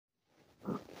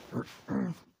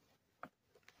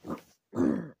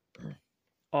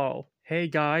Oh, hey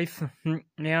guys,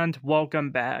 and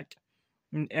welcome back.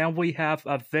 And we have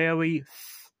a very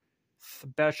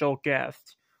special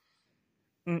guest.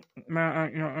 Well,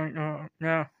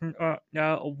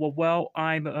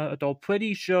 I'm though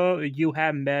pretty sure you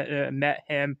have met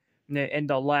him in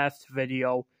the last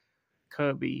video,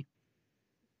 Kirby.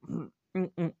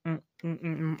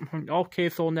 Okay,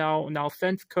 so now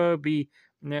since Kirby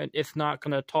is not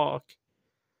gonna talk,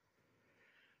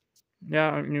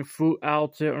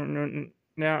 throughout the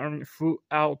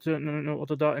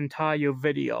entire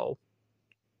video,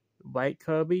 right,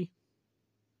 Kirby?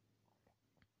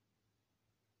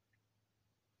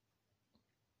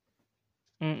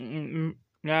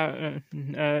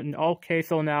 Okay,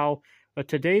 so now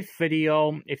today's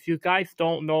video, if you guys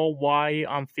don't know why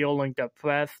I'm feeling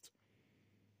depressed,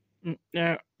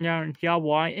 yeah,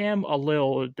 well, I am a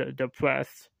little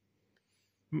depressed.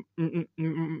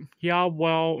 Yeah,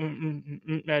 well,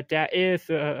 that is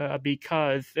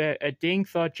because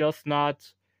things are just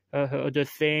not the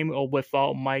same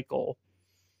without Michael.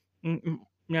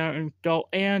 Though,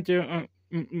 and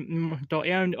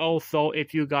also,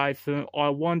 if you guys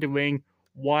are wondering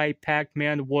why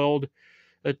Pac-Man World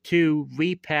 2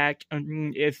 Repack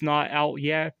is not out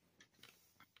yet,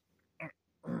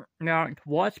 now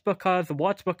what's because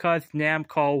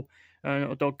Namco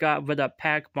got rid of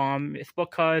Pac-Bomb? It's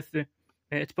because in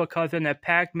the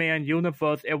Pac-Man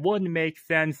universe it wouldn't make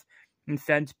sense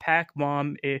since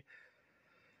Pac-Bomb is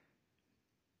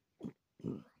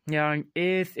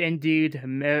indeed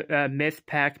Miss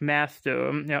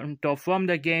Pac-Master, though from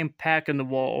the game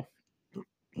Pac-and-Roll.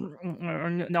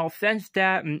 Now, since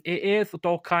that, it is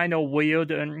though kind of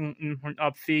weird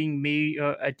of seeing me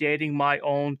dating my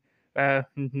own her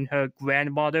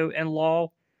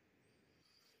grandmother-in-law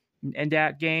in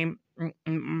that game,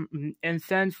 and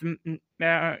since since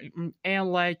that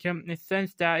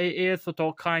it is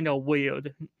though kind of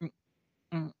weird,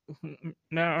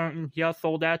 yeah,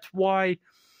 so that's why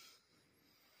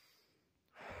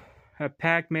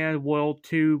Pac-Man World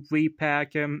 2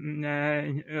 Repack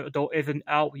though isn't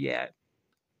out yet.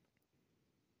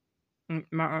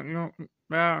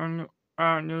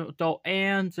 Though,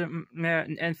 and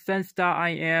since that I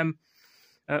am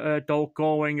though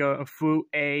going through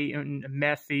a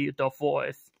messy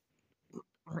divorce,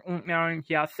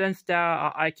 yeah, since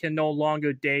that I can no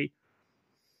longer date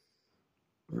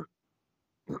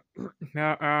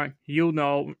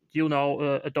though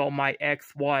my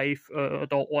ex-wife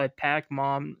or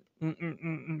Pac-Mom,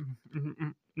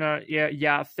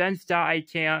 yeah, since that I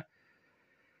can't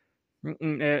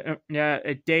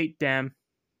date them.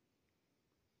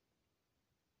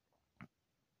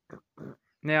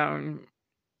 Now,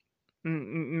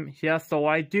 yeah, so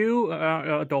I do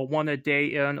don't want to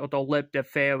date the Lip the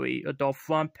Fairy, the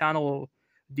front panel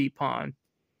Deepon.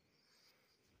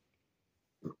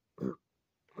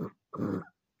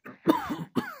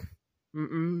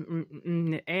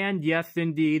 And yes,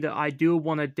 indeed, I do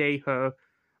want to date her.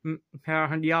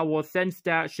 Yeah, well, since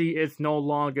that she is no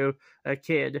longer a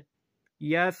kid.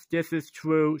 Yes, this is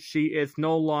true. She is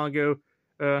no longer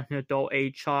though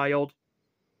a child.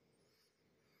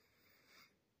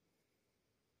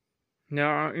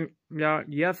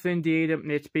 Yes, indeed,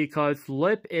 it's because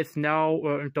Lip is now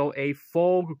though a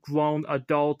full-grown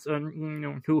adult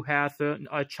who has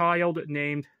a child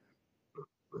named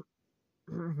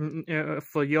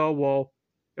Fiora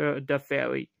the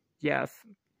Fairy. Yes,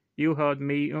 you heard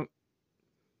me.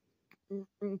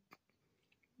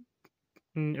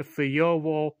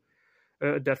 Fiora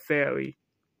the Fairy.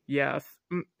 Yes,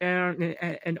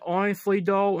 and honestly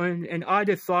though, and I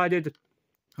decided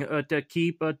to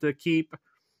keep now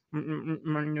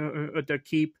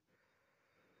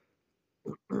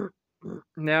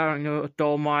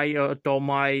though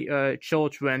my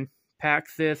children,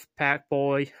 Paxis,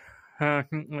 Pac-Boy,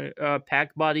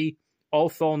 Pac-Buddy,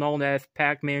 also known as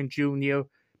Pac-Man Jr.,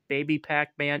 Baby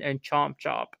Pac-Man, and Chomp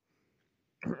Chop.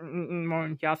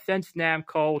 Yeah, since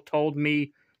Namco told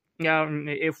me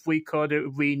if we could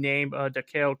rename the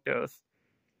characters.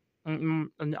 And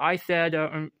I said,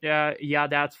 yeah,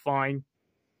 that's fine.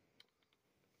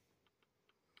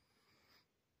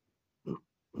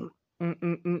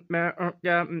 And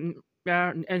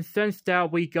since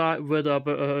that we got rid of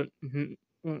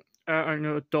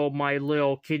though my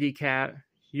little kitty cat,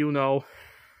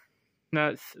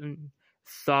 that's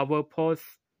Sourpuss.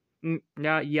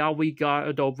 Yeah, we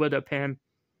got rid of him.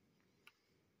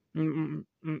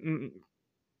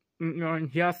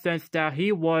 Yeah, since that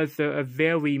he was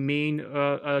very mean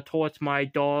towards my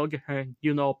dog,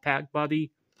 Pac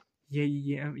Buddy.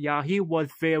 Yeah, he was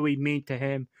very mean to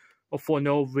him. for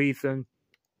no reason.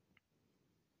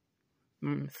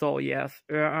 So yes,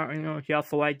 yeah.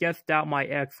 So I guess that my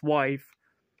ex-wife,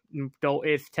 though,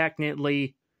 is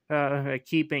technically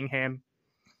keeping him.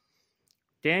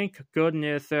 Thank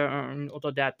goodness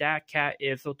that cat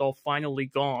is though finally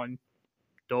gone.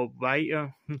 Though, right?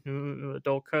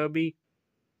 Though Kirby.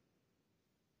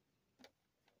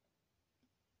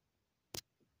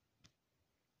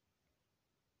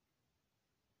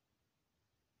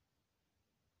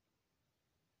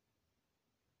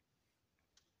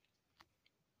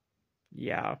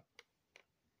 Yeah.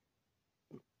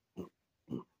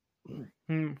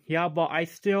 Yeah, but I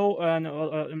still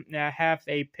have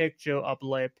a picture of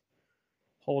Lip.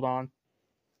 Hold on.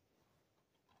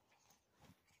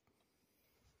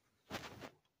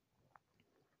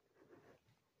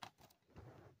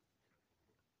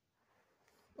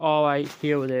 Alright,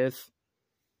 here it is.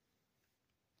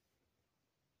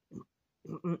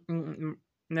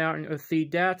 Now, see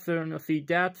that's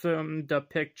the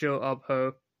picture of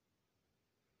her.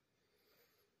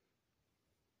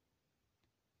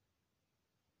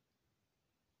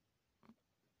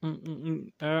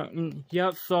 Yeah.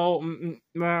 So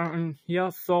yeah.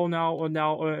 So now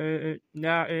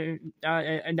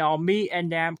me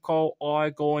and Namco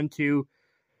are going to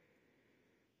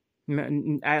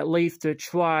at least to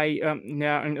try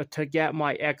now to get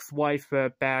my ex-wife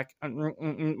back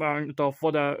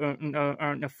for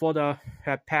the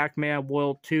Pac-Man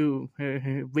World 2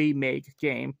 remake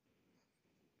game.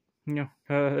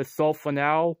 So for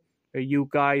now, you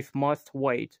guys must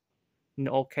wait.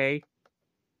 Okay.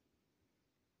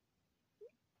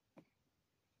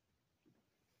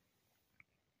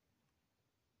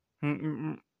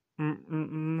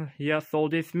 Yeah. So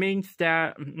this means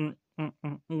that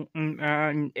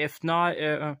if not,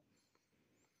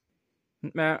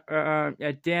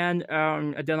 then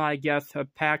I guess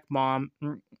Pac-Mom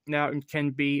now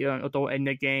can be in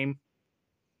the game.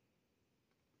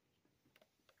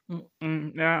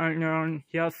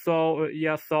 Yeah. So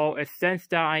since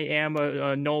that I am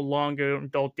no longer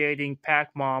dating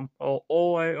Pac-Mom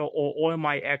or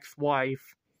my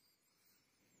ex-wife.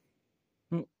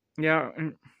 Yeah.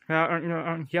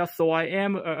 Yeah, so I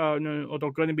am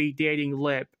going to be dating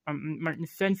Lip.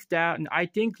 Since that, I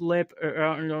think Lip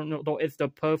is the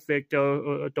perfect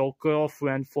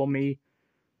girlfriend for me.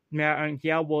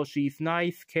 Yeah, well, she's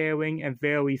nice, caring, and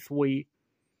very sweet.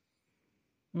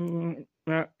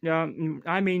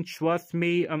 I mean, trust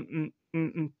me.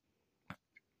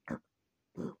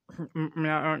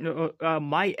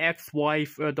 My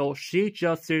ex-wife, though, she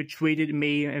just treated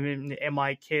me and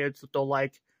my kids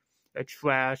like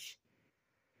trash.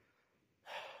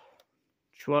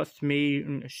 Trust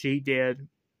me, she did.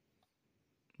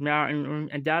 Now,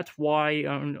 and that's why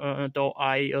though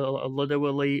I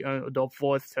literally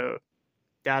divorced her.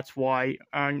 That's why,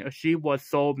 and she was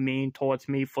so mean towards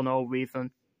me for no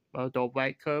reason. Though,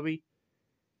 right, Kirby?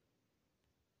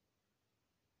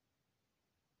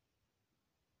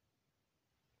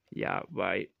 Yeah,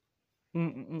 right.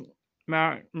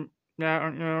 Now,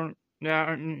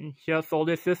 yeah. So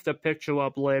this is the picture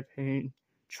of Lip. And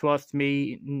trust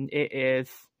me, it is.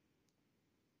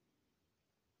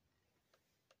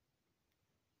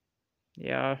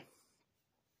 Yeah.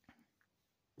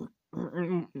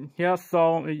 Yeah,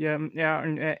 so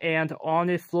yeah, and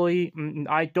honestly,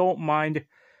 I don't mind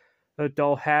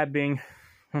though having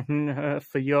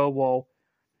Fioro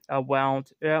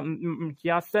around.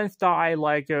 Yeah, since that I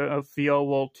like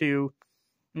Fioro too.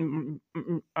 Since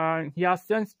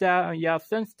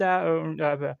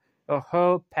that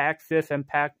her, Paxis, and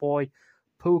Pac-Boy,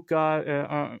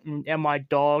 Puka, and my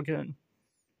dog,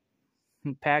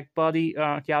 Pac Buddy.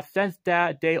 Yeah, since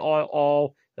that they are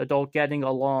all getting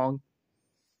along.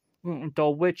 Though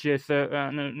which is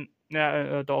kind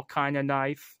of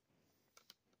nice.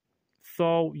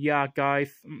 So yeah,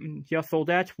 guys, yeah, so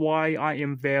that's why I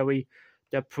am very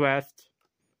depressed.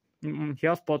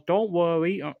 Yes, but don't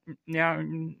worry. Yeah,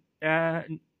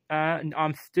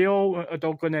 I'm still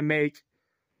gonna make.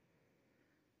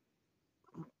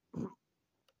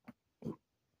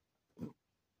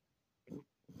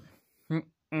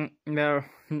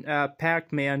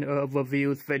 Pac-Man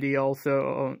reviews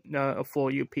videos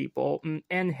for you people.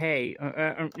 And hey,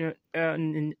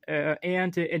 and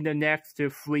in the next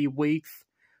 3 weeks,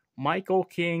 Michael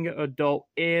King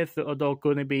is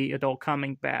going to be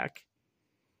coming back.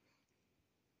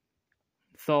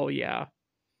 So yeah.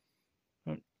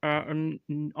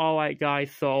 All right,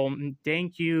 guys. So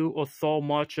thank you so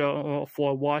much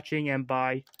for watching, and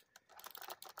bye.